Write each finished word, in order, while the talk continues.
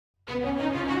Hello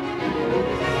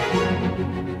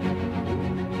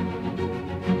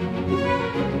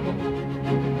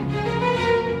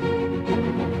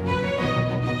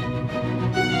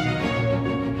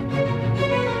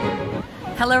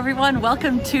everyone,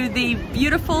 welcome to the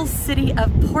beautiful city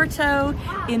of Porto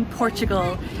in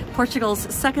Portugal. Portugal's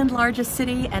second largest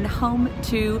city and home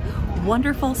to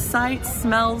wonderful sights,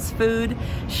 smells, food,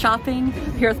 shopping.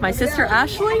 Here with my sister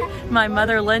Ashley, my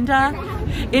mother Linda.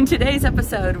 In today's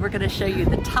episode, we're going to show you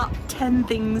the top 10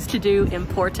 things to do in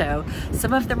Porto.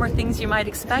 Some of them are things you might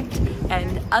expect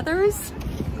and others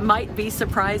might be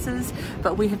surprises,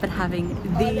 but we have been having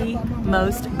the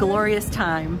most glorious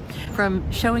time,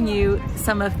 from showing you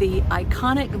some of the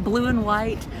iconic blue and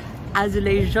white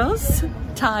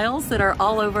Azulejos tiles that are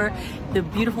all over the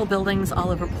beautiful buildings all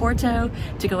over Porto,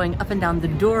 to going up and down the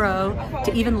Douro,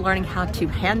 to even learning how to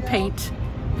hand paint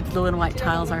the blue and white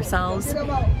tiles ourselves.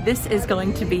 This is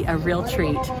going to be a real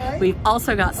treat. We've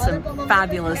also got some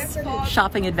fabulous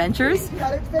shopping adventures.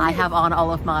 I have on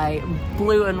all of my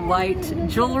blue and white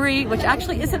jewelry, which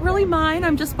actually isn't really mine.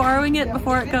 I'm just borrowing it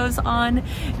before it goes on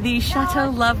the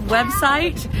Chateau Love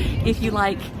website. If you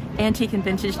like antique and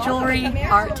vintage jewelry,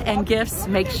 art, and gifts,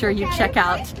 make sure you check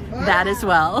out that as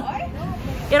well.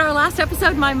 In our last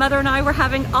episode, my mother and I were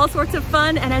having all sorts of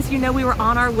fun, and as you know, we were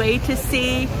on our way to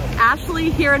see Ashley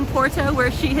here in Porto,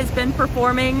 where she has been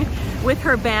performing with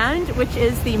her band, which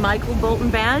is the Michael Bolton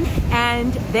Band,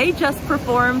 and they just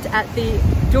performed at the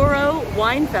Douro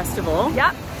Wine Festival.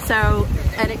 Yep. So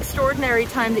an extraordinary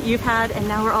time that you've had, and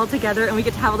now we're all together and we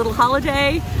get to have a little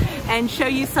holiday and show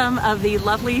you some of the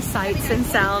lovely sights and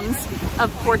sounds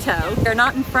of Porto. We're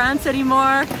not in France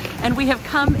anymore, and we have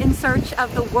come in search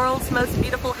of the world's most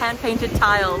beautiful hand-painted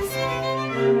tiles.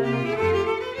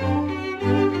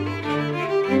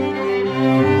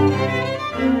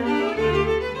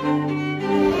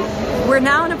 We're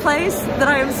now in a place that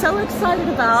I am so excited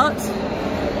about.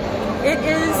 It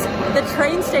is the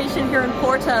train station here in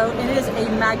Porto. It is a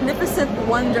magnificent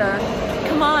wonder.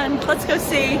 Come on, let's go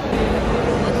see.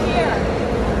 Look here.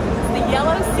 It's the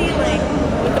yellow ceiling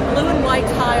with the blue and white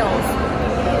tiles.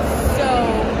 It is so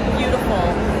beautiful.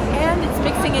 And it's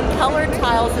mixing in colored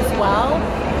tiles as well.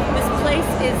 This place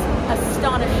is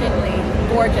astonishingly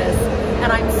gorgeous,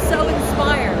 and I'm so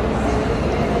inspired.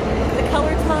 The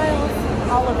colored tiles,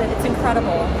 all of it, it's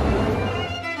incredible.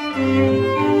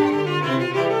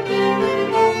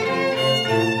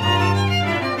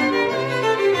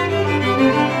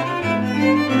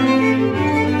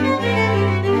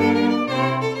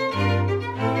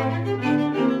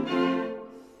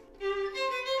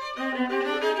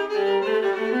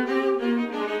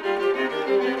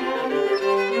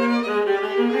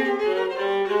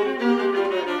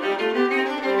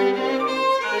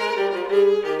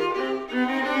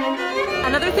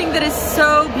 Another thing that is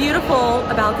so beautiful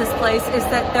about this place is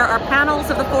that there are panels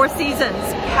of the 4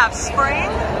 seasons. You have spring,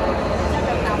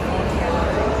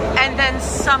 and then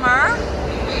summer.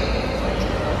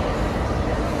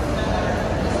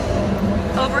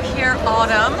 Over here,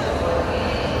 autumn.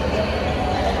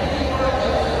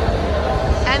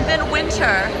 And then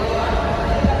winter.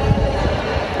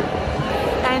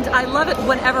 And I love it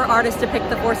whenever artists depict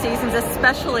the 4 seasons,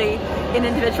 especially in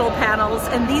individual panels,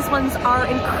 and these ones are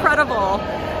incredible.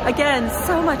 Again,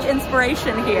 so much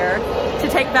inspiration here to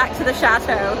take back to the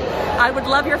chateau. I would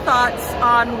love your thoughts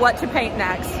on what to paint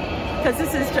next, because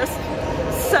this is just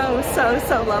so, so,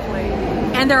 so lovely.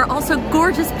 And there are also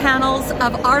gorgeous panels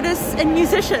of artists and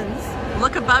musicians.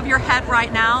 Look above your head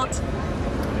right now.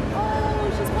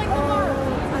 Oh, she's playing the harp.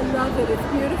 I love it, it's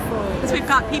beautiful. So we've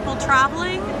got people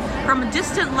traveling from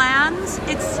distant lands.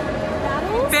 It's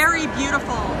very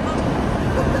beautiful.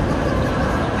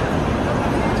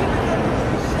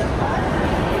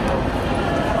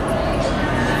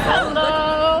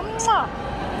 Hello.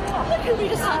 Look who we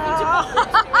just happened to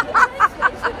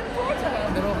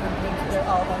They're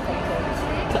all handpainted.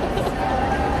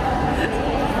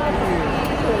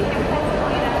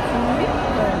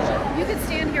 You could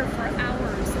stand here for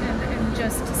hours and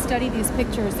just study these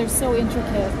pictures. They're so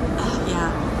intricate. Oh,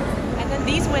 yeah. And then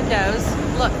these windows,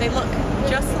 look, they look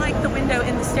just like the window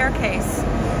in the staircase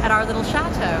at our little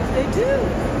chateau. They do.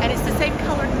 And it's the same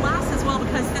colored glass as well,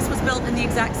 because this was built in the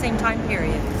exact same time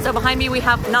period. So behind me we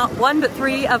have not 1 but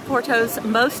 3 of Porto's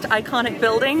most iconic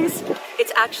buildings.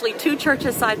 It's actually 2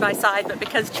 churches side by side, but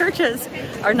because churches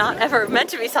are not ever meant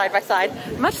to be side by side,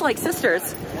 much like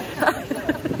sisters,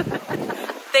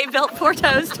 they built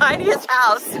Porto's tiniest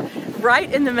house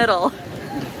right in the middle.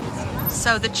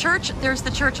 So the church, there's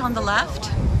the church on the left,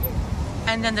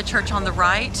 and then the church on the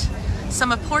right.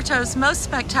 Some of Porto's most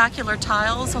spectacular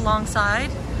tiles alongside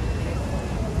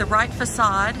the right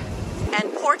facade,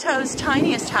 And Porto's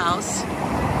tiniest house,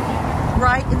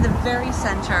 right in the very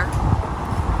center.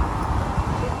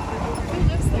 Who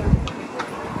lives there?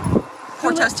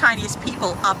 Porto's tiniest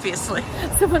people, obviously.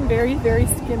 Someone very, very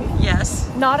skinny. Yes.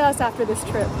 Not us after this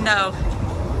trip. No.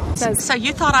 Says, So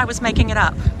you thought I was making it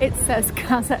up? it says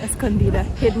Casa Escondida,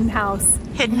 hidden house.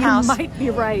 Hidden house. You might be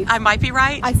right. I might be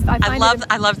right.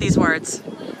 I love these words.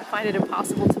 I find it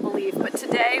impossible to believe. But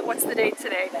today, what's the date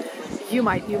today? You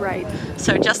might be right.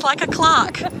 So just like a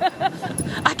clock,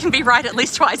 I can be right at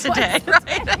least twice a day,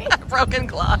 right? A broken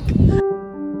clock.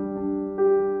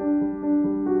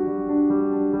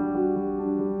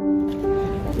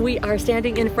 We are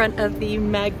standing in front of the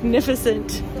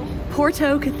magnificent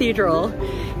Porto Cathedral,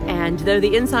 and though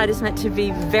the inside is meant to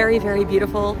be very, very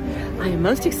beautiful, I am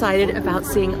most excited about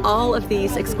seeing all of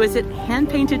these exquisite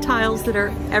hand-painted tiles that are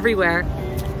everywhere.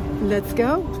 Let's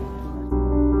go.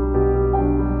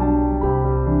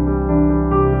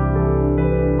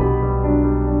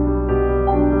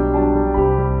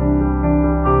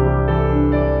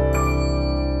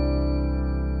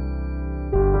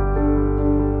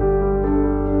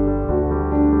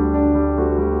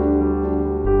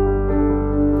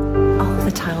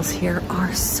 Here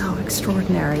are so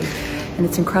extraordinary, and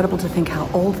it's incredible to think how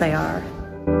old they are.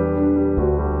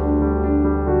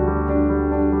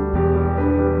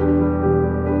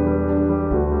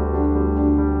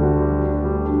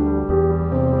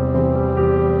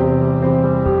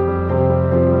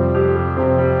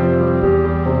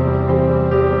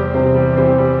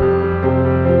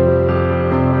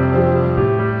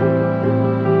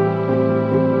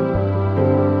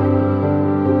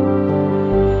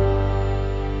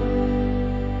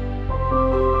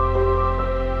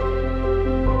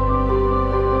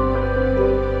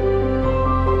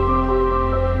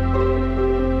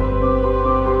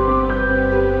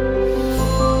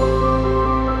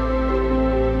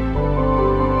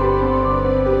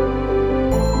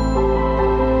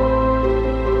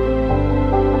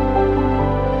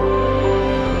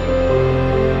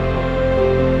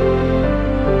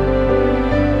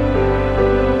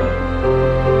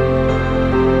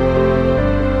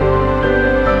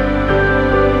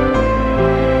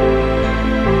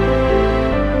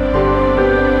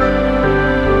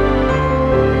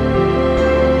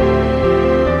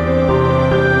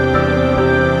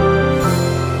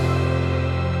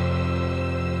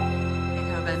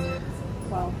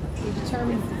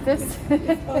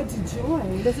 Ode to Joy.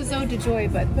 This is Ode to Joy,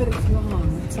 but it's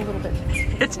wrong. It's a little bit.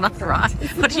 It's not right.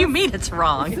 What do you mean it's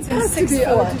wrong? It's supposed to be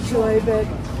Ode to Joy, but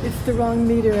it's the wrong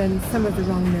meter and some of the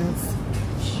wrong notes.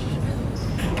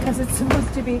 Because it's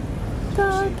supposed to be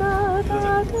da da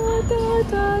da da da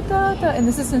da da da, and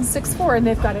this is in 6/4, and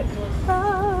they've got it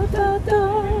da da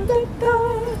da da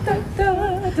da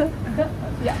da da da.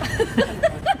 Yeah.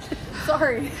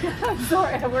 Sorry. I'm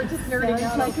sorry. We're just nerding out.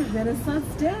 It's like a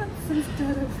Renaissance dance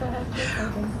instead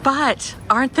of. But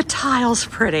aren't the tiles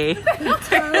pretty? The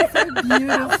tiles are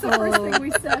beautiful. That's the first thing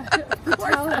we said.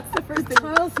 That's the first thing.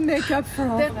 Tiles make up for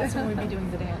all. That's when we'd be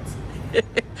doing the dance.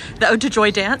 The Ode to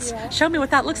Joy dance? Yeah. Show me what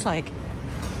that looks like.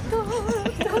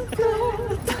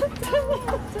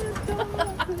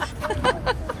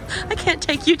 I can't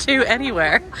take you two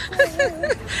anywhere.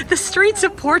 The streets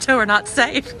of Porto are not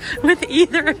safe with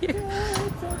either of you.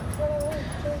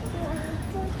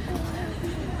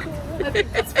 I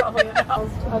think that's probably about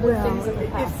other things in the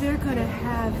past. If they're going to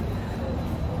have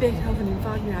Beethoven and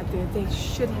Wagner out there, they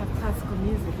should have classical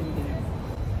music in there.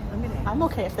 I'm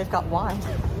okay if they've got wine.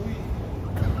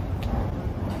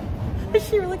 Is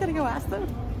she really going to go ask them?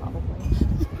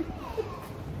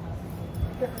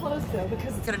 They're closed though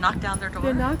because Gonna knock down their door?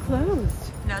 They're not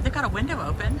closed. No, they've got a window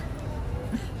open.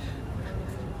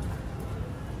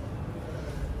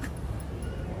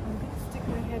 I'm going to stick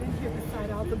my head in here beside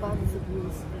all the bottles of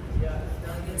booze.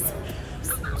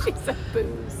 she said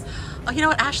booze. Oh, you know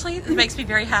what, Ashley? It makes me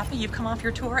very happy. You've come off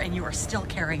your tour and you are still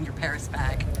carrying your Paris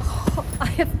bag. Oh, I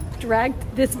have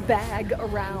dragged this bag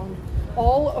around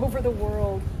all over the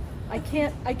world. I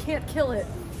can't kill it.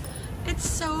 It's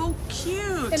so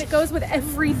cute. And it goes with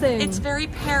everything. It's very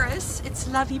Paris. It's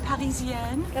La Vie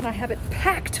Parisienne. And I have it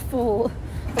packed full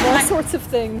of all sorts of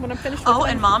things when I'm finished with Oh, it.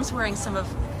 and Mom's wearing some of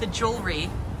the jewelry.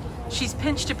 She's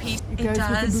pinched a piece. It It goes with the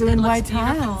does. blue It and looks white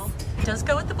beautiful. tiles. It does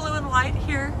go with the blue and white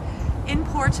here in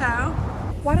Porto.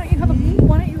 Why don't you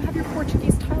have your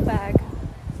Portuguese tile bag?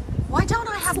 Why don't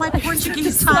I have my Slacker.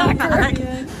 Portuguese tile Slacker.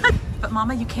 bag? But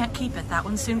Mama, you can't keep it. That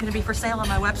one's soon going to be for sale on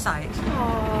my website.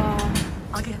 Aww.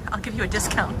 I'll give you a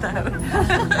discount though.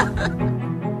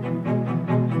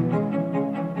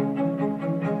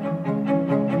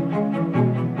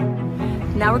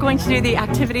 Now we're going to do the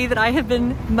activity that I have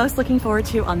been most looking forward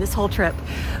to on this whole trip.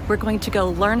 We're going to go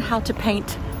learn how to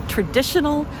paint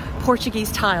traditional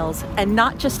Portuguese tiles, and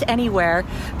not just anywhere,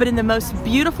 but in the most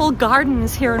beautiful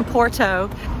gardens here in Porto.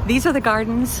 These are the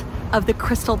gardens of the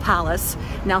Crystal Palace.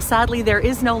 Now sadly there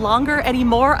is no longer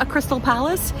anymore a Crystal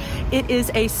Palace. It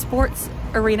is a sports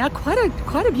arena, quite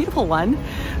a beautiful one,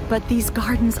 but these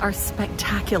gardens are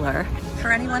spectacular.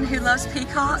 For anyone who loves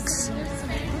peacocks,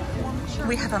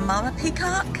 we have a mama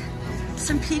peacock,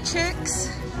 some pea chicks,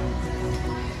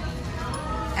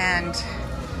 and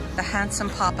the handsome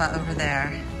papa over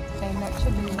there. And that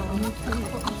should be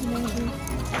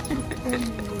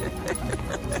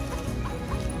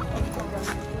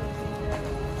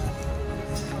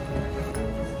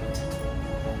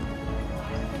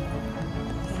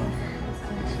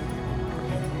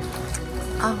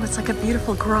Oh, it's like a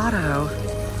beautiful grotto.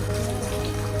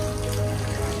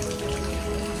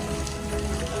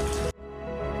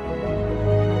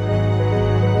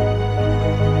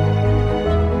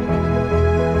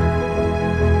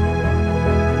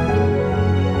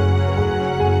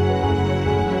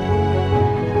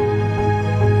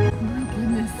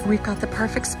 We've got the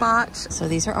perfect spot. So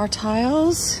these are our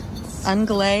tiles,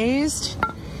 unglazed.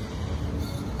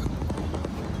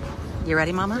 You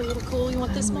ready, Mama? A little cool. You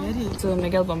want this one? It's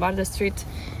Miguel Bombarda Street,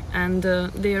 and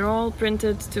they are all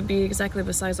printed to be exactly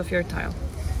the size of your tile.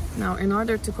 Now, in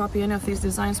order to copy any of these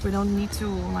designs, we don't need to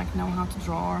like know how to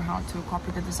draw or how to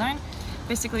copy the design.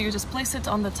 Basically, you just place it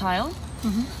on the tile,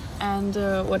 and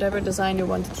whatever design you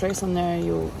want to trace on there,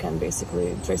 you can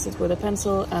basically trace it with a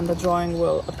pencil, and the drawing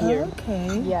will appear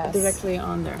directly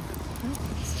on there.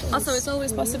 Also, it's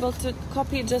always possible to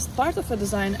copy just part of a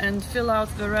design and fill out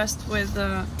the rest with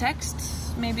text,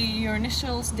 maybe your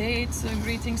initials, dates,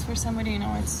 greetings for somebody. You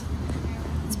know, it's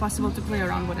possible to play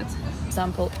around with it.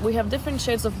 Example, we have different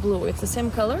shades of blue. It's the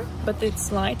same color, but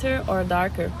it's lighter or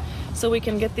darker. So we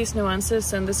can get these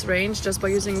nuances and this range just by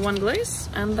using one glaze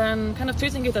and then kind of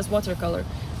treating it as watercolor.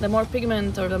 The more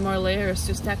pigment or the more layers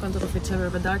you stack on top of each other,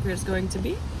 the darker it's going to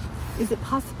be. Is it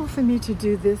possible for me to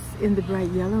do this in the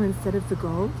bright yellow instead of the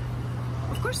gold?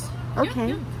 Of course. Okay.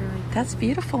 Yeah. That's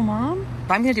beautiful, Mom.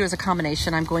 What I'm going to do is a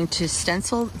combination. I'm going to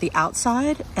stencil the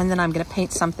outside, and then I'm going to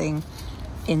paint something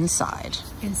inside.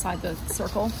 inside the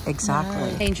circle.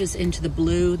 Exactly. Changes into the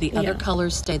blue. The other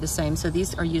colors stay the same. So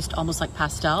these are used almost like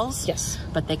pastels. Yes.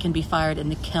 But they can be fired in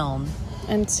the kiln.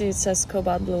 And see, it says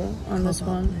cobalt blue on this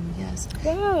one. Blue, yes.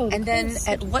 Wow. And then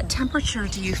at what temperature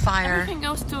do you fire? Everything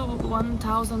goes to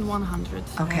 1100.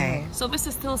 Okay. So this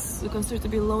is still considered to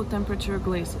be low temperature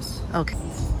glazes. Okay.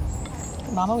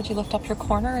 Mama, would you lift up your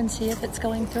corner and see if it's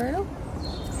going through?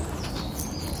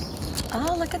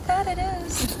 Oh, look at that, it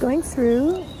is. It's going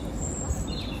through.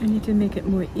 I need to make it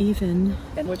more even.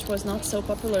 Which was not so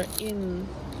popular in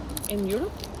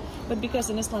Europe. But because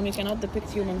in Islam you cannot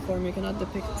depict human form, you cannot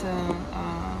depict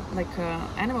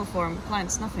animal form,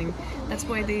 plants, nothing. That's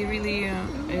why they really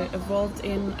evolved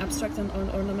in abstract and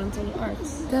ornamental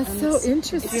arts. That's and so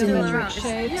interesting. It's still around.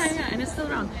 And it's still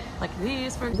around. Like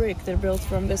these for brick, they're built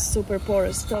from this super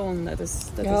porous stone that is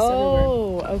everywhere.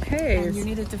 Oh, okay. And you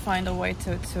needed to find a way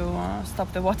to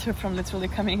stop the water from literally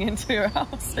coming into your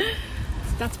house.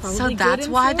 That's probably so good that's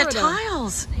in why Florida. the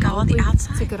tiles go on the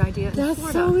outside. It's a good idea.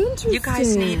 That's so interesting. You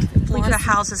guys need Florida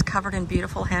houses covered in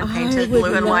beautiful hand-painted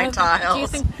blue and white tiles. Do you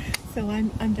think, so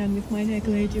I'm done with my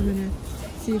accolade. You're gonna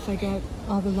see if I got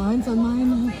all the lines on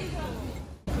mine.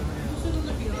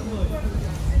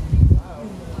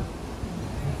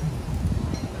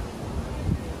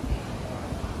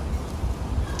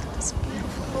 This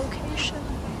beautiful location.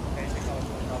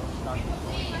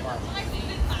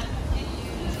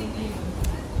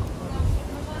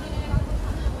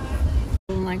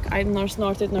 Like I nor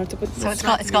snorted nor to put. So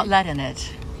it's got lead in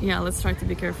it. Yeah, let's try to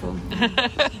be careful.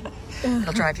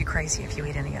 It'll drive you crazy if you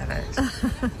eat any of it.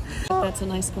 That's a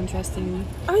nice contrasting.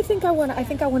 I think I want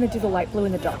to do the light blue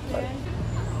and the dark blue.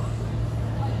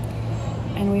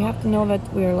 And we have to know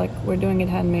that we're doing it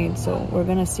handmade, so we're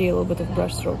gonna see a little bit of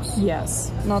brush strokes.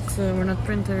 Yes. We're not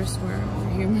printers, we're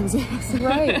humans.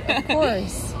 Right, of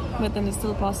course. But then it's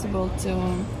still possible to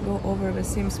go over the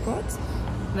same spots.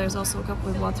 There's also a cup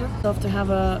with water. You have to have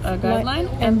a guideline.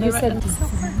 And you said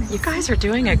You guys are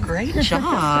doing a great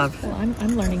job. well,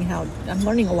 I'm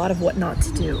learning a lot of what not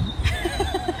to do.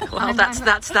 Well, that's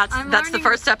the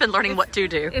first step in learning what to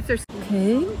do. If there's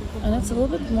Okay, and it's a little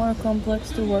bit more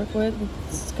complex to work with.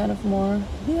 It's kind of more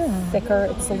thicker,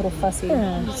 it's a little fussy.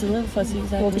 it's a little fussy,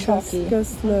 exactly. A little chalky. Go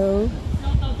slow.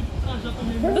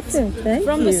 Perfect. Thank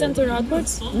from you. the center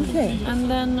outwards. Okay. And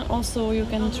then also you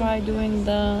can try doing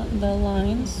the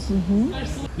lines.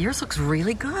 Yours looks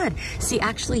really good. See,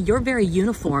 actually, you're very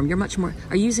uniform. You're much more.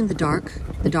 Are you using the dark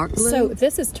blue? So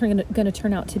this is going to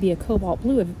turn out to be a cobalt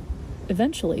blue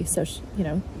eventually. So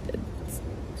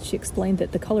she explained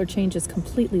that the color changes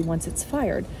completely once it's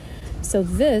fired. So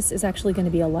this is actually going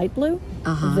to be a light blue.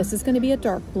 This is going to be a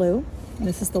dark blue.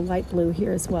 This is the light blue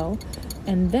here as well.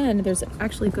 And then there's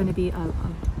actually going to be a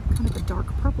kind of a dark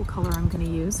purple color I'm going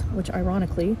to use, which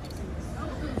ironically,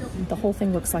 the whole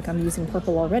thing looks like I'm using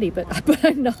purple already, but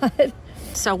I'm not.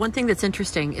 So one thing that's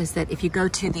interesting is that if you go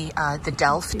to the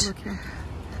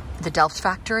Delft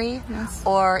factory, Yes.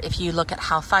 or if you look at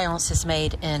how faience is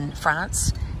made in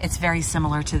France, it's very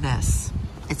similar to this.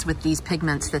 It's with these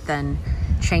pigments that then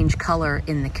change color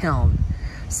in the kiln.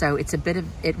 So it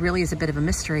really is a bit of a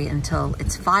mystery until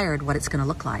it's fired what it's going to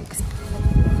look like.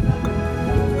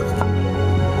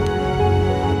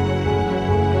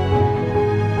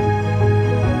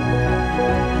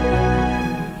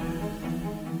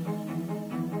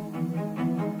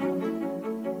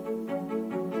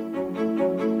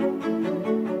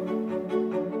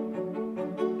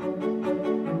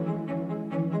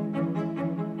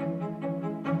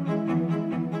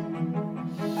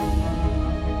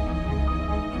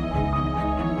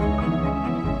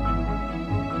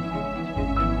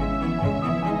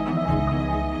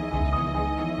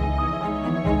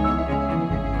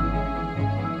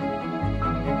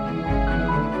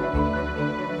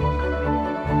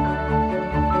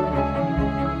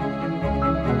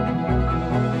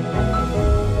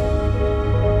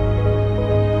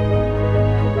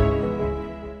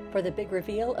 For the big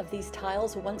reveal of these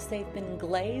tiles once they've been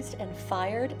glazed and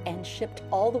fired and shipped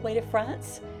all the way to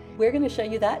France, we're going to show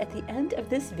you that at the end of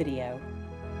this video.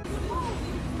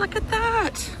 Look at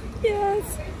that!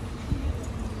 Yes.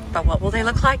 But what will they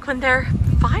look like when they're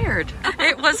fired?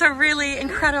 It was a really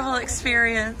incredible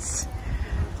experience.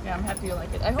 Yeah, I'm happy you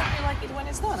like it. I hope you like it when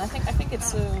it's done. I think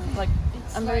it's like,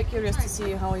 I'm very curious to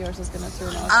see how yours is going to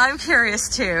turn out. I'm curious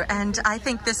too, and I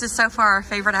think this is so far our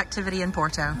favorite activity in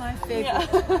Porto. My favorite.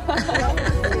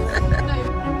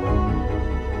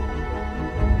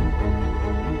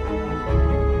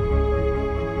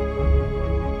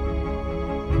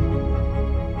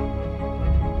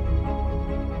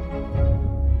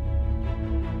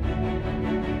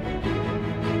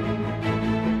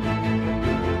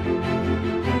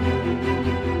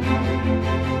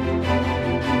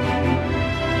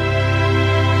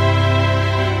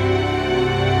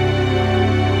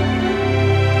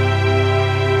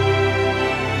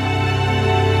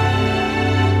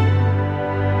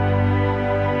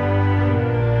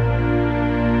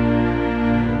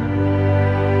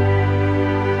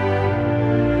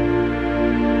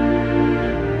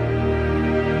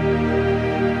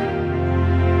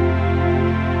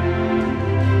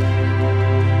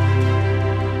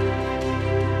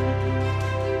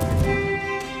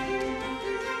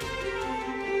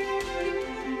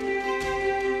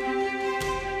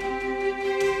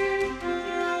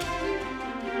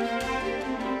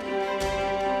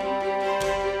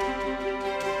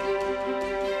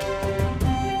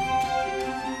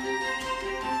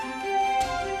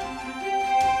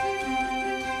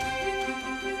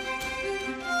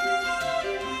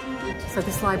 So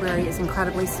this library is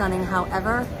incredibly stunning.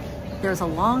 However, there's a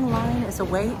long line as a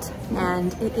wait,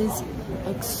 and it is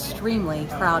extremely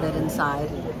crowded inside.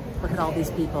 Look at all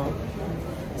these people.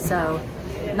 So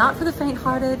not for the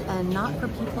faint-hearted and not for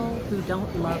people who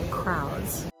don't love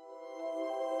crowds.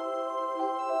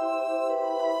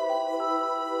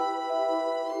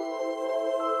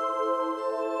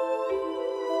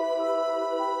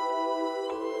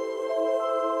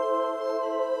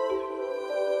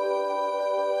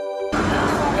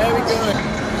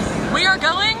 We are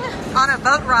going on a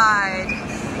boat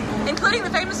ride, including the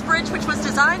famous bridge which was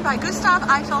designed by Gustave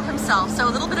Eiffel himself. So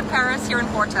a little bit of Paris here in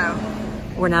Porto.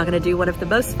 We're now going to do one of the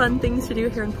most fun things to do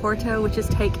here in Porto, which is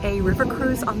take a river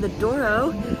cruise on the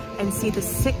Douro and see the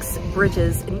 6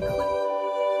 bridges.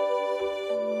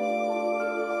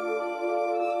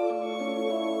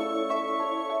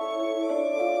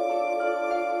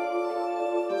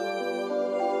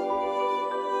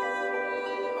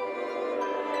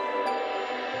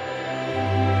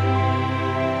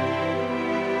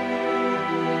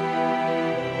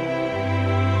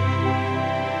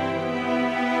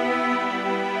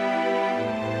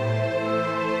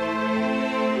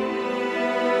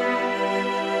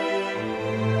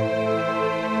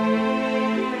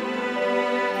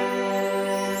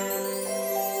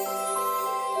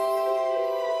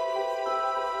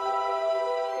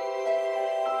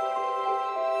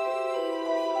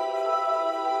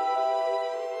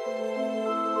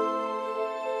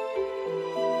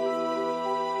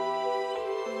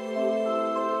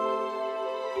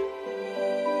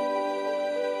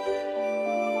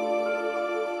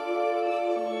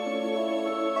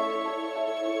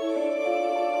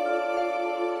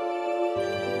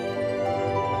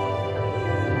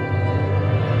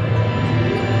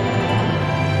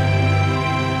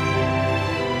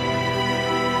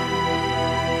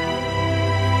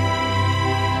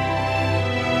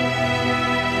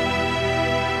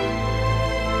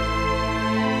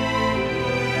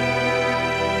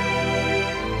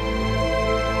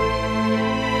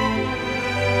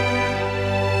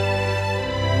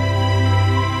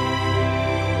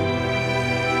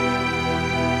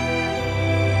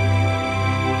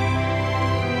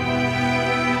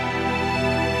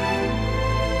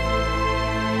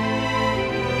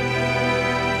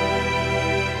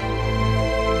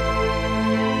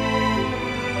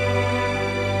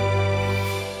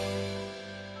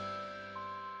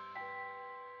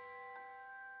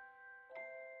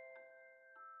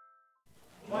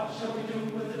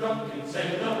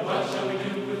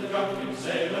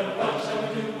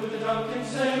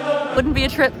 Wouldn't be a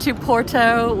trip to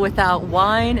Porto without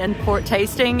wine and port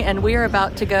tasting, and we are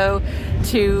about to go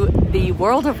to the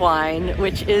World of Wine,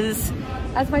 which is,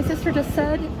 as my sister just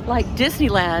said, like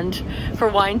Disneyland for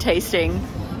wine tasting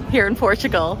here in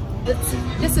Portugal.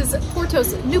 This is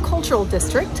Porto's new cultural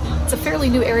district. It's a fairly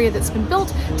new area that's been built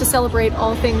to celebrate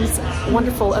all things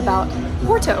wonderful about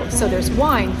Porto. So there's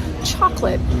wine,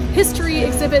 chocolate, history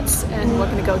exhibits, and we're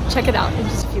gonna go check it out in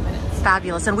just a few minutes.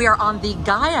 Fabulous, and we are on the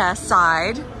Gaia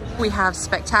side. We have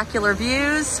spectacular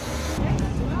views.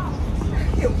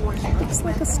 It looks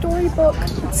like a storybook.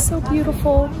 It's so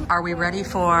beautiful. Are we ready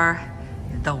for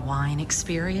the wine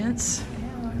experience?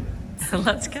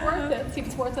 Let's go. Worth it. See if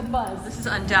it's worth the buzz. This is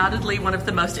undoubtedly one of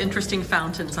the most interesting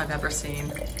fountains I've ever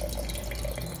seen.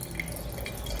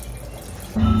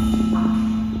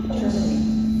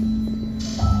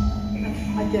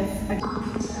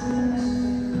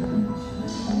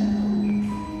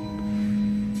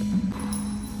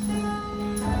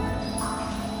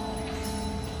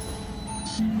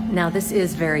 Now this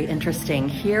is very interesting.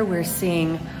 Here we're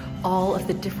seeing all of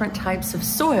the different types of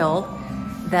soil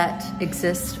that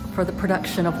exist for the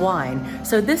production of wine.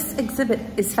 So this exhibit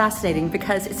is fascinating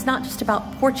because it's not just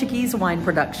about Portuguese wine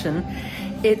production,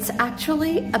 it's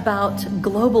actually about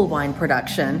global wine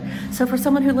production. So for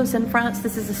someone who lives in France,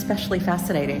 this is especially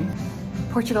fascinating.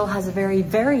 Portugal has a very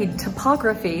varied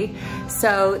topography,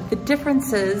 so the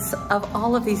differences of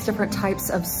all of these different types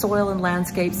of soil and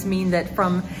landscapes mean that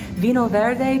from Vinho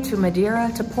Verde to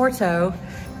Madeira to Porto,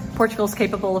 Portugal's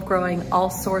capable of growing all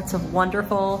sorts of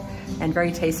wonderful and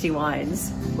very tasty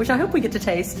wines, which I hope we get to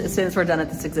taste as soon as we're done at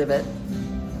this exhibit.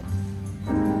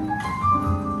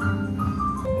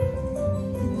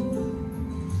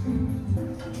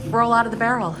 Roll out of the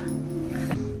barrel.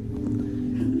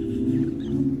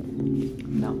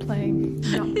 Not playing.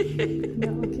 No.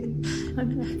 No, okay.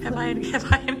 Have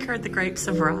I incurred the grapes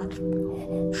of wrath?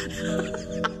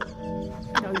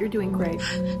 No, you're doing great.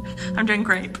 I'm doing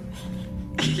great.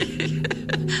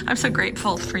 I'm so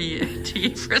grateful to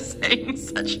you for saying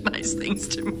such nice things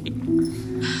to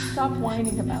me. Stop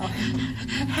whining about it.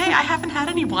 Hey, I haven't had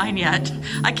any wine yet.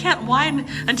 I can't whine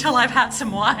until I've had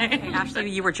some wine. Actually,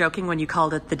 you were joking when you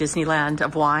called it the Disneyland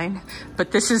of wine,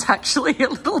 but this is actually a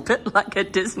little bit like a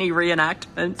Disney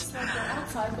reenactment So we're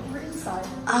outside, but we're inside.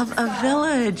 of a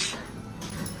village.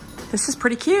 This is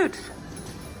pretty cute.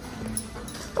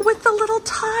 With the little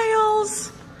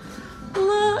tiles.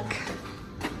 Look.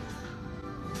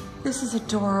 This is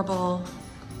adorable.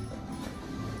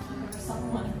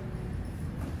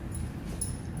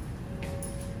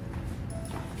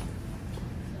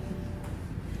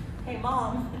 Hey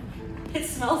Mom, it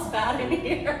smells bad in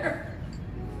here.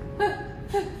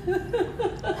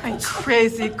 My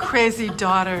crazy, crazy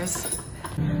daughters.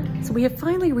 So we have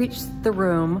finally reached the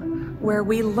room where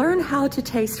we learn how to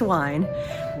taste wine.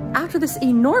 After this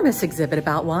enormous exhibit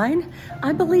about wine,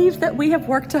 I believe that we have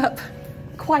worked up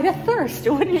quite a thirst,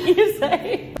 wouldn't you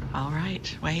say? All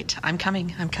right, wait, I'm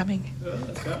coming.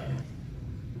 Let's go.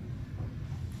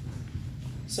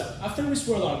 So, after we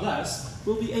swirl our glass,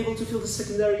 we'll be able to feel the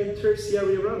secondary and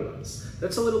tertiary aromas.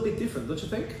 That's a little bit different, don't you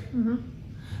think? Mm-hmm.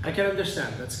 I can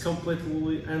understand, that's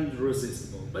completely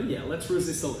unresistible. But yeah, let's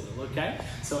resist a little, okay?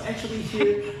 So actually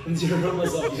here, in the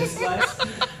aromas of this glass,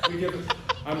 we can...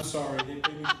 I'm sorry, they need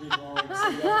to be boring, so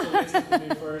you have to listen to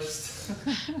me first.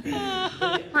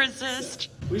 Resist. So,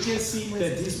 we can see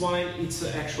that this wine, it's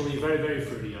actually very, very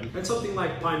fruity. And something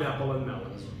like pineapple and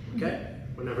melon, okay?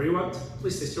 Whenever you want,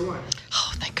 please taste your wine.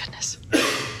 Oh, thank goodness.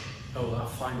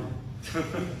 Finally.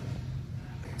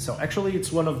 So actually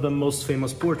it's one of the most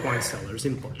famous port wine cellars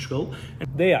in Portugal.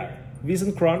 They are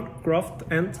Wiesenkron, Croft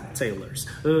and Taylors.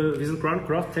 Wiesenkron,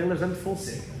 Croft, Taylors and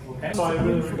Fonseca. Okay? So I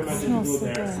really recommend you to go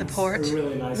there. The port. It's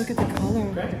really nice. Look at the color.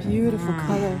 Okay? Beautiful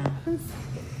color.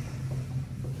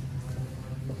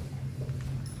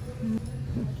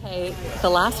 Okay, the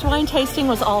last wine tasting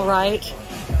was all right,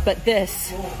 but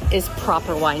this is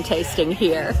proper wine tasting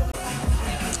here.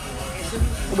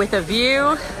 With a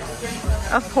view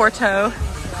of Porto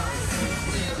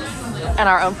and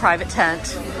our own private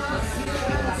tent.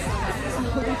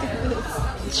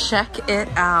 Check it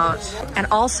out. And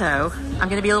also, I'm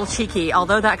gonna be a little cheeky.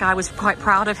 Although that guy was quite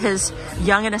proud of his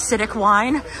young and acidic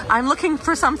wine, I'm looking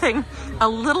for something a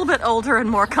little bit older and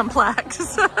more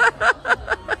complex.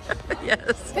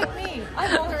 Yes. Pick me.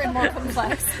 I'm older and more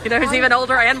complex. You know who's even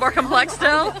older and more complex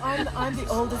still? I'm the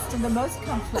oldest and the most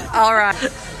complex. All right.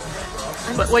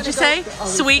 What'd you say?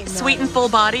 Sweet and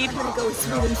full-bodied? I'm gonna go with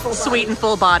sweet and full-bodied. Sweet and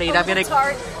full-bodied. I'm gonna.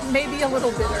 Tart, maybe a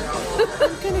little bitter.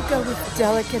 I'm gonna go with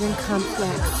delicate and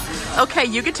complex. Okay,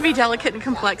 you get to be delicate and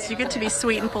complex. You get to be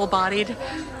sweet and full-bodied.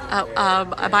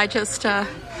 I just That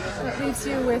leaves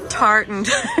you with tart and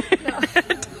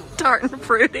tart and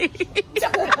fruity.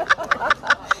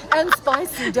 And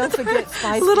spicy, don't forget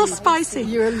spicy. A little spicy.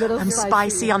 You're a little I'm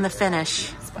spicy on the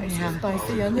finish. Spicy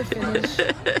on the finish.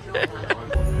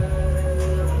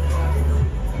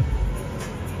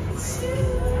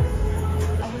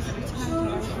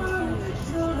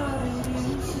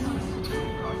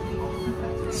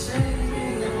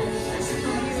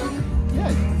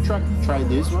 Yeah, try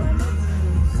this one.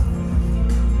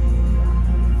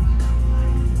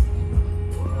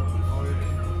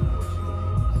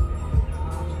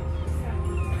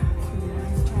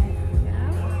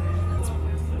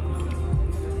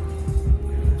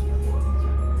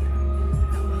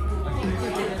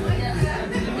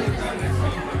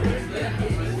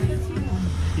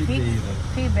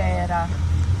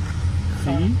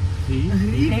 Pilar.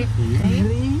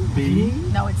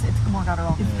 No, it's more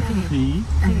guttural.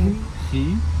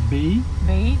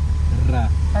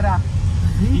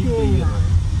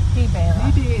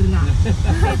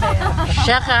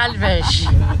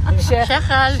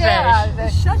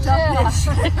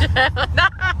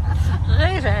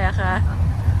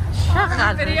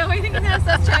 Video, we think that's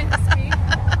us trying to speak.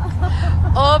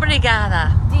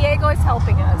 Obrigada. Diego is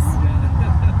helping us.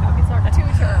 It's our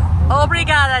tutor.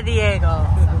 Obrigada, Diego.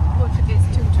 Portuguese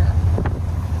tutor.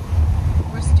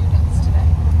 We're students today.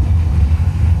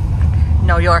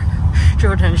 No, you're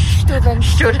students.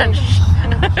 Students.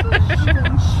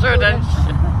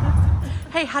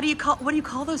 Hey, what do you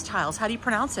call those tiles? How do you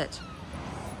pronounce it?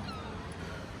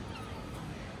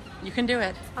 You can do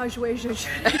it. Azulejos.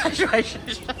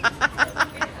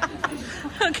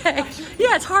 Okay.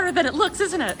 Yeah, it's harder than it looks,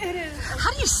 isn't it? It is.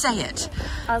 How do you say it?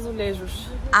 Azulejos.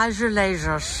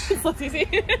 Azulejos. That's easy.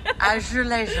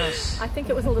 Azulejos. I think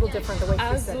it was a little different the way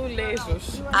she said.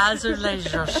 Azulejos.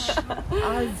 Azulejos.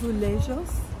 Azulejos?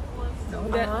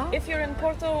 If you're in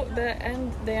Porto, the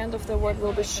end of the word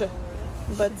will be sh.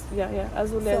 But yeah,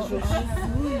 azulejos.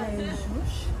 Azulejos.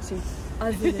 Sí.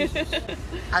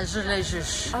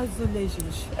 Azulejos.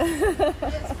 Azulejos.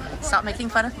 Stop making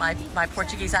fun of my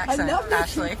Portuguese accent, not making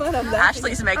Ashley. fun of that.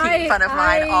 Ashley's making fun of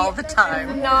mine all the time.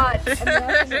 I'm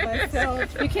laughing at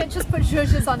myself. You can't just put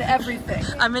zhuzhes on everything.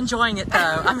 I'm enjoying it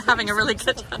though. I'm having a really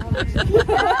good time.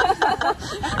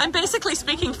 I'm basically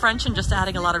speaking French and just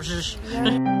adding a lot of zhuzh.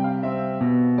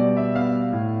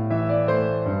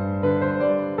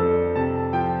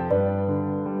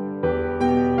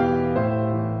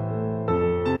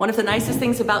 One of the nicest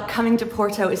things about coming to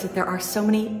Porto is that there are so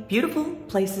many beautiful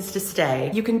places to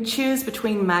stay. You can choose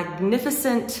between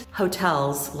magnificent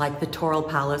hotels like the Douro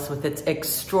Palace with its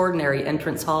extraordinary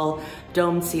entrance hall,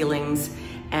 domed ceilings,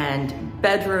 and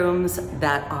bedrooms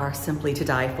that are simply to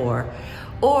die for.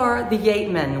 Or the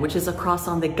Yateman, which is across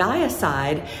on the Gaia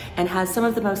side and has some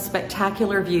of the most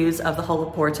spectacular views of the whole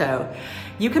of Porto.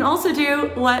 You can also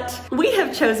do what we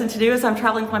have chosen to do, as I'm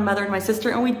traveling with my mother and my sister,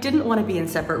 and we didn't want to be in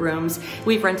separate rooms.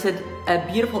 We've rented a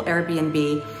beautiful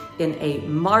Airbnb in a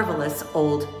marvelous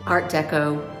old Art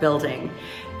Deco building.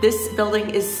 This building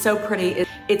is so pretty.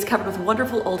 It's covered with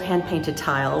wonderful old hand-painted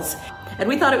tiles. And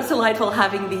we thought it was delightful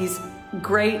having these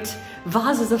great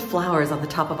vases of flowers on the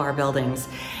top of our buildings.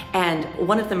 And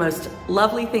one of the most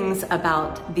lovely things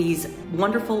about these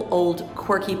wonderful old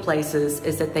quirky places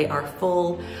is that they are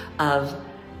full of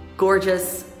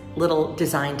gorgeous little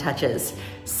design touches.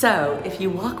 So if you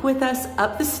walk with us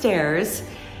up the stairs,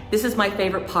 this is my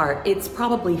favorite part. It's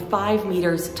probably 5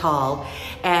 meters tall,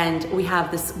 and we have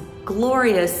this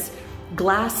glorious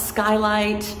glass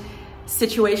skylight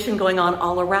situation going on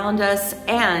all around us.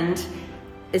 And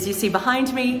as you see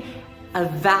behind me, a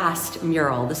vast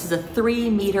mural. This is a 3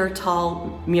 meter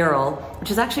tall mural,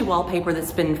 which is actually wallpaper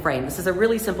that's been framed. This is a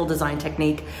really simple design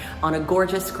technique on a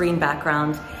gorgeous green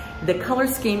background. The color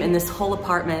scheme in this whole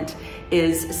apartment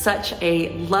is such a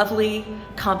lovely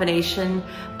combination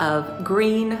of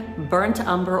green, burnt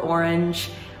umber orange,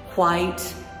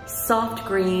 white, soft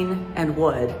green, and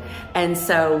wood. And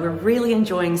so we're really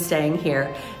enjoying staying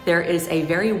here. There is a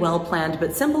very well-planned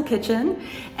but simple kitchen,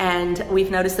 and we've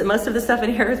noticed that most of the stuff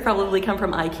in here has probably come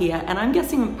from IKEA, and I'm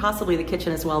guessing possibly the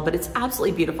kitchen as well, but it's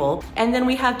absolutely beautiful. And then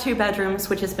we have 2 bedrooms,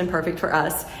 which has been perfect for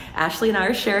us. Ashley and I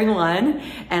are sharing one,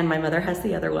 and my mother has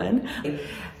the other one.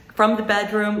 From the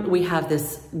bedroom, we have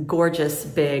this gorgeous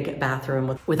big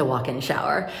bathroom with a walk-in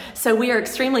shower. So we are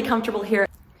extremely comfortable here.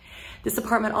 This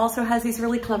apartment also has these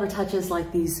really clever touches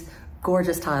like these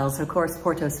gorgeous tiles. Of course,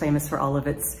 Porto is famous for all of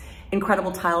its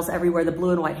incredible tiles everywhere, the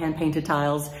blue and white hand-painted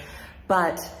tiles,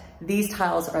 but these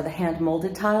tiles are the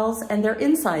hand-molded tiles, and they're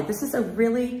inside. This is a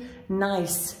really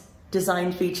nice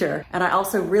design feature. And I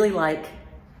also really like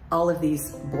all of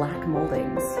these black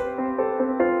moldings.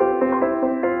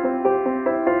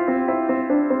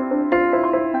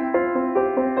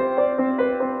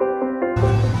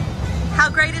 How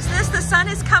great is this? The sun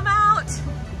has come out. It's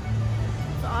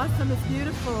awesome, it's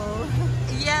beautiful.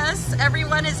 Yes,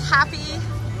 everyone is happy.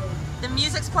 The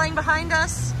music's playing behind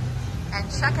us. And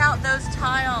check out those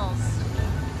tiles.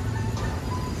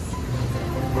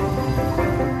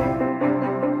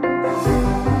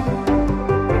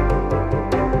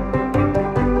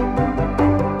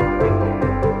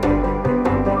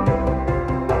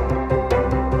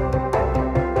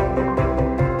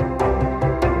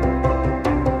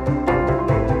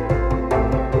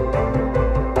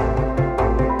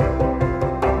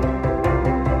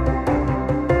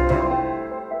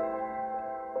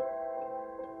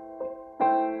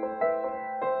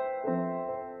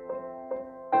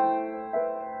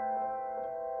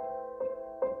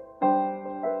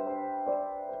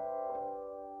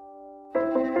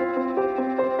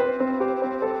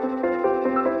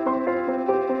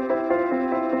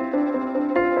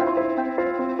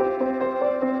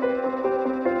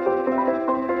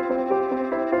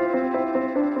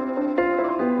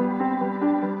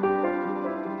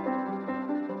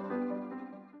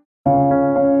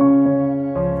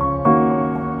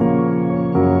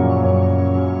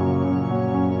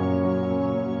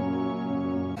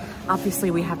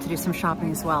 Obviously, we have to do some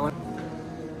shopping as well.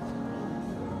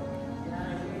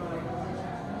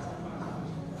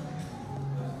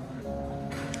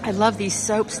 I love these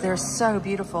soaps. They're so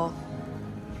beautiful.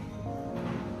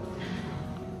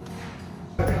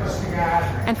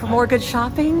 And for more good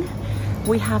shopping,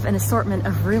 we have an assortment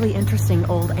of really interesting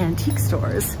old antique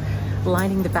stores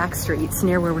lining the back streets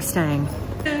near where we're staying.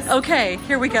 Okay,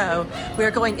 here we go. We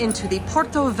are going into the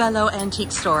Porto Velho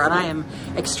antique store, and I am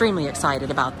extremely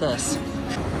excited about this.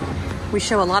 We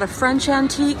show a lot of French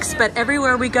antiques, but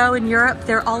everywhere we go in Europe,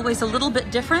 they're always a little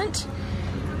bit different.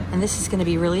 And this is going to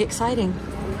be really exciting.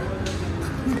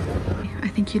 I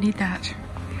think you need that.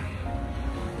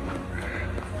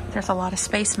 There's a lot of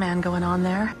spaceman going on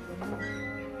there.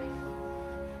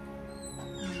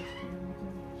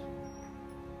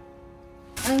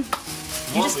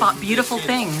 You just bought beautiful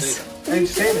things.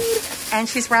 And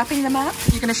she's wrapping them up.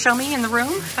 You're gonna show me in the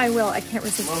room? I will. I can't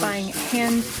resist buying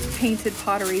hand-painted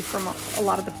pottery from a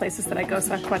lot of the places that I go,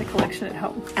 so I have quite a collection at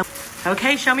home.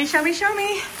 Okay, show me, show me, show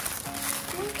me.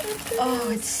 Oh,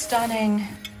 it's stunning.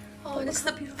 Oh, and it's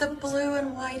the blue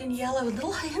and white and yellow,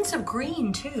 little hints of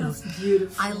green too. That's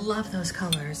beautiful. I love those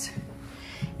colors.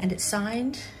 And it's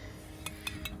signed.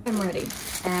 I'm ready.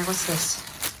 And what's this?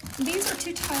 These are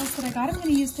two tiles that I got. I'm going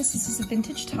to use this. This is a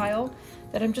vintage tile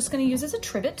that I'm just going to use as a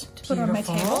trivet to put on my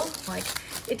table. Like,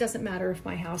 it doesn't matter if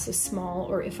my house is small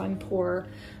or if I'm poor.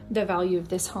 The value of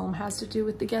this home has to do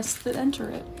with the guests that enter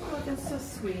it. Oh, that's so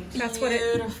sweet. That's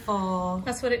beautiful.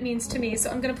 That's what it means to me.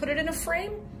 So I'm going to put it in a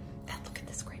frame. And look at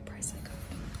this great price I got.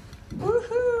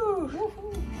 Woohoo!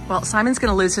 Woohoo! Well, Simon's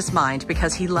gonna lose his mind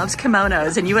because he loves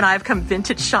kimonos, and you and I have come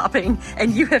vintage shopping,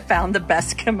 and you have found the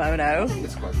best kimono.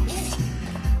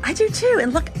 I do too,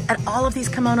 and look at all of these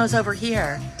kimonos over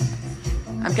here.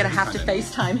 I'm gonna have to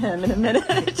FaceTime him in a minute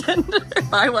and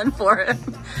buy one for him.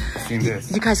 Seen this.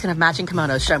 You guys can have matching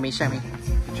kimonos. Show me, show me.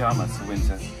 Pajamas for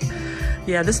winter.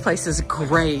 Yeah, this place is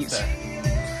great.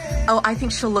 Oh, I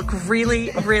think she'll look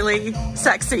really, really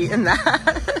sexy in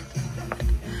that.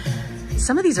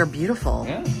 Some of these are beautiful.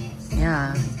 Yeah.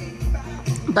 Yeah.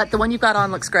 But the one you've got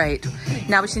on looks great.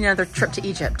 Now we just need another trip to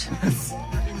Egypt.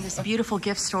 In this beautiful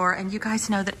gift store, and you guys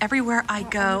know that everywhere I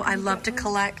go, I love to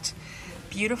collect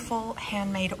beautiful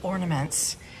handmade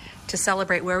ornaments to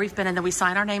celebrate where we've been, and then we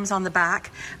sign our names on the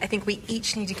back. I think we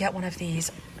each need to get one of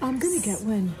these. I'm gonna get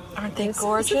one. Aren't they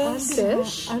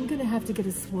gorgeous? I'm gonna have to get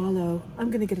a swallow.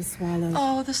 I'm gonna get a swallow.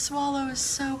 Oh, the swallow is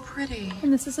so pretty.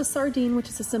 And this is a sardine, which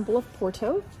is a symbol of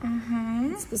Porto.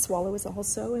 Mm-hmm. The swallow is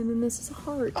also, and then this is a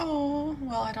heart. Oh,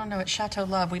 well, I don't know. At Chateau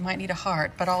Love, we might need a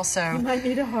heart, but also... I might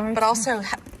need a heart. But also,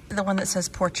 the one that says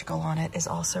Portugal on it is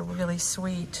also really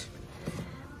sweet.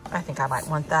 I think I might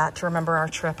want that to remember our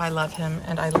trip. I love him,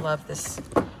 and I love this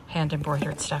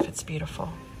hand-embroidered stuff. It's beautiful.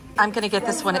 I'm gonna get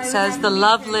this one. It says, "The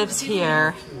love lives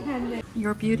here."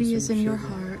 Your beauty is in your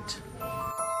heart.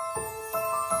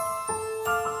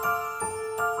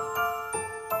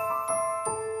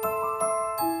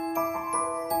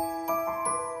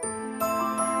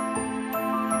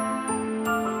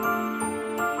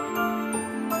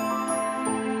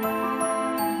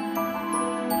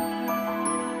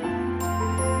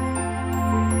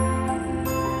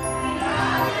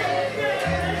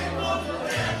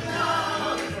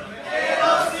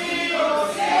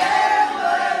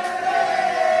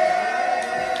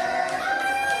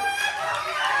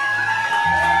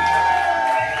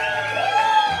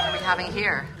 having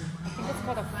here? I think it's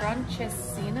called a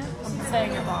Francesina. I'm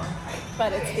saying it wrong,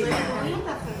 but it's vegan.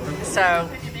 So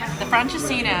the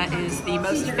Francesina is the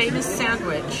most famous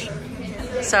sandwich.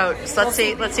 So let's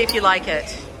see if you like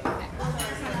it. I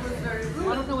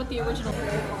don't know what the original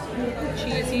is.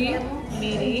 Cheesy,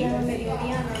 meaty.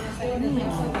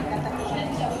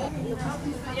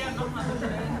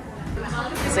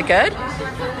 Is it good?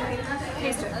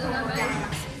 Taste it.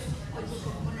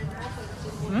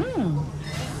 Mmm.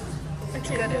 It's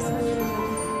good, isn't it?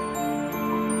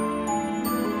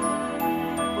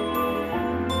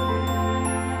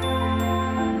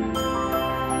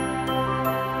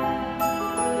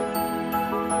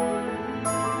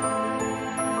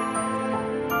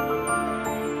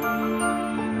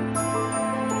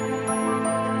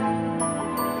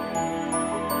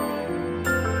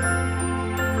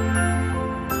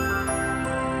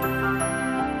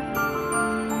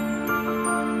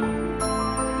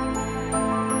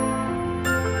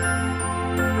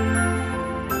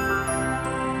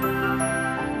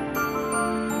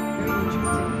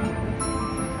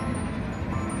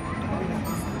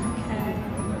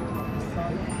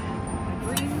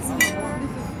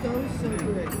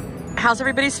 How's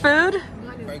everybody's food?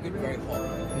 Very good, very hot.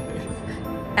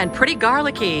 And pretty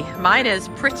garlicky. Mine is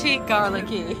pretty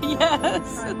garlicky.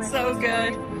 Yes, it's so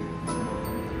good.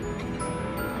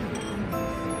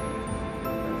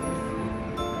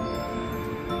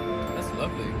 That's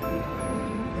lovely.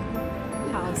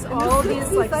 House. All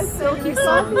these like silky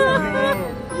sauces.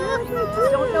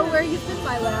 Don't know where you've been,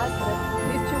 my lad, but at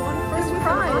least you won a first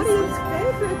prize. Audience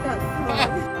favorite, that's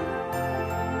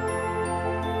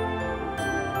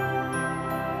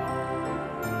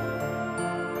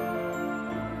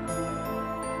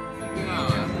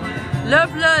Le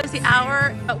bleu is the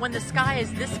hour, but when the sky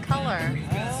is this color.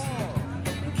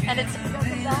 And it's...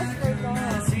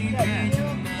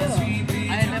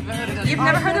 You've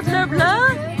never heard of Le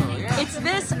bleu? It's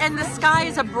this and the sky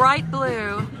is a bright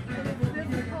blue.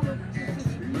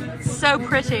 So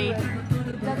pretty. It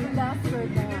doesn't last very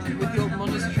long. With the old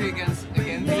monastery against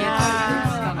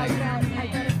Yeah. I got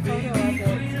a photo of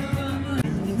it.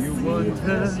 You want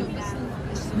her,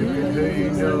 they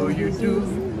know you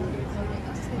do.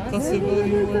 Possible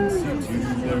he wants you to.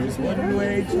 There is one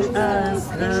way to ask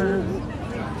her.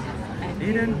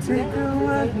 Didn't take a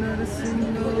word, not a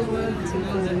single word to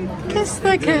Kiss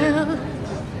the girl.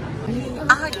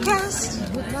 I guess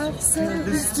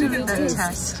this to the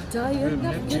test.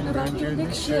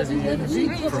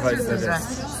 Provides the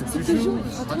best.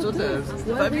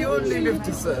 Have you only lived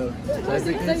to serve?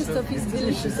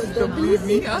 Don't believe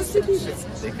me? Ask them.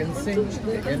 They can sing,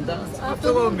 they can dance. After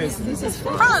all, miss, this is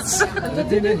France. The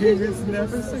dinner here is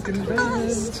never second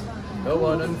best. Go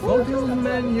on and fold your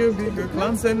menu, be a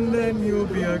glance, and then you'll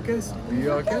be a guest. Be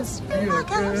our guest, be our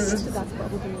guest. That's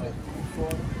probably it.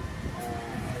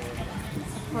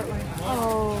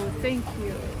 Oh, thank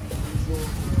you.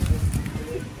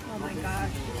 Oh my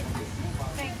gosh.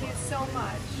 Thank you so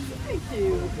much. Thank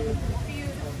you.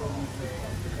 Beautiful.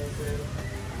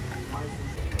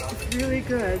 It's really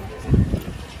good.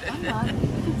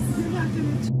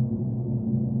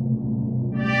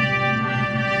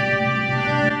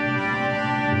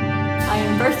 I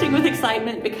am bursting with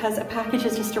excitement because a package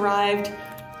has just arrived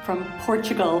from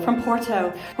Portugal, from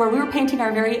Porto, where we were painting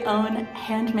our very own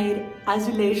handmade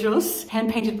Azulejos,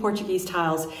 hand-painted Portuguese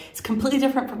tiles. It's completely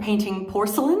different from painting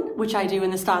porcelain, which I do in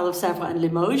the style of Serra and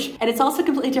Limoges. And it's also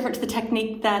completely different to the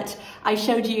technique that I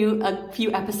showed you a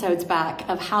few episodes back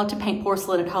of how to paint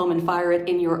porcelain at home and fire it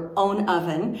in your own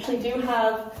oven. I do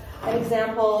have an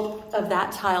example of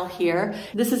that tile here.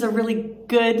 This is a really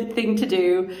good thing to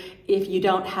do if you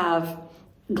don't have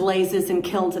glazes and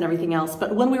kilns and everything else.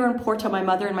 But when we were in Porto, my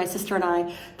mother and my sister and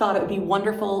I thought it would be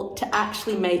wonderful to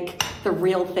actually make the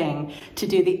real thing, to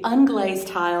do the unglazed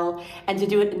tile and to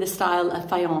do it in the style of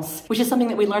faience, which is something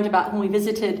that we learned about when we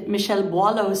visited Michel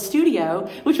Boileau's studio,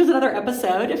 which was another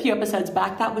episode, a few episodes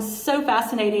back. That was so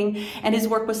fascinating and his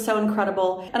work was so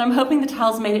incredible. And I'm hoping the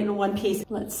tiles made it in one piece.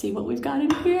 Let's see what we've got in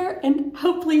here and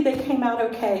hopefully they came out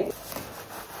okay.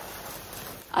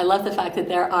 I love the fact that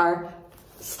there are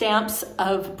stamps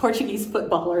of Portuguese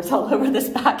footballers all over this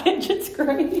package. It's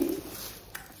great.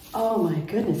 Oh my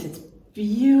goodness, it's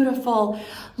beautiful.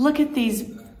 Look at these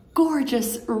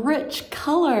gorgeous, rich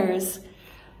colors.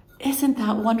 Isn't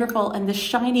that wonderful? And the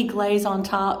shiny glaze on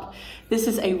top. This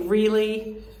is a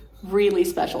really, really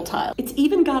special tile. It's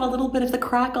even got a little bit of the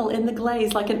crackle in the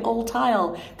glaze like an old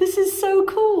tile. This is so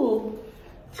cool.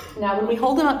 Now, when we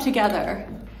hold them up together,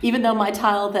 Even though my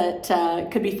tile that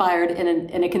could be fired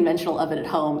in a conventional oven at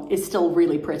home is still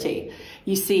really pretty.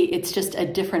 You see, it's just a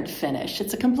different finish.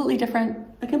 It's a completely different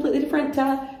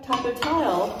type of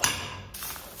tile.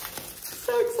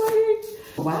 So exciting.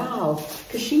 Wow,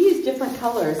 because she used different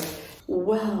colors.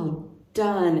 Well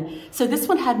done. So this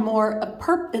one had more,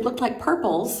 it looked like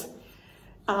purples,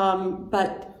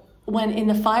 but when in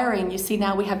the firing, you see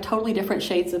now we have totally different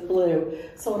shades of blue.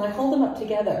 So when I hold them up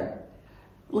together,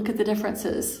 look at the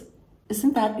differences.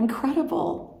 Isn't that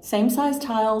incredible? Same size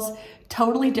tiles,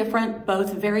 totally different,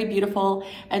 both very beautiful,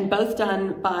 and both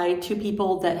done by two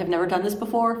people that have never done this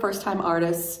before, first-time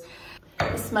artists.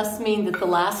 This must mean that the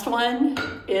last one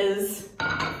is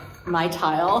my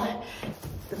tile.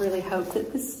 I really hope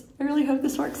this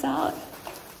works out.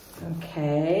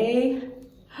 Okay.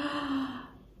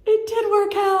 It did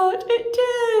work out, it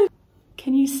did.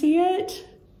 Can you see it?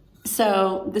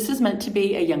 So this is meant to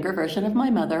be a younger version of my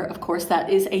mother. Of course, that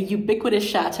is a ubiquitous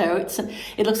chateau.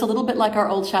 It looks a little bit like our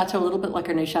old chateau, a little bit like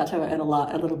our new chateau, and a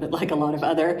little bit like a lot of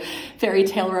other fairy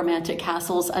tale romantic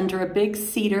castles under a big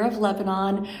cedar of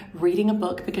Lebanon, reading a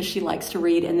book because she likes to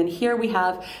read. And then here we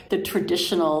have the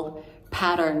traditional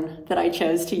pattern that I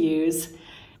chose to use.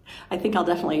 I think I'll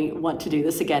definitely want to do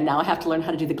this again. Now I have to learn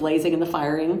how to do the glazing and the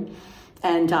firing.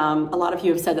 And a lot of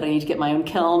you have said that I need to get my own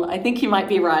kiln. I think you might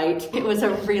be right. It was a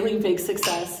really big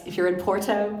success. If you're in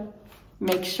Porto,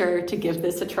 make sure to give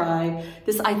this a try.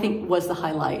 This, I think, was the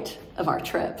highlight of our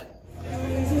trip.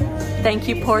 Thank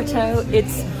you, Porto.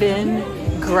 It's been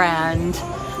grand.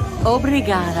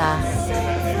 Obrigada.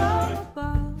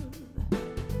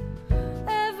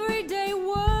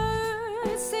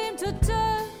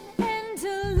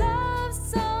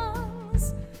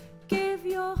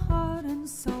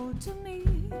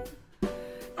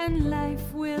 And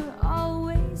life will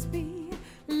always be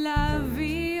la vie.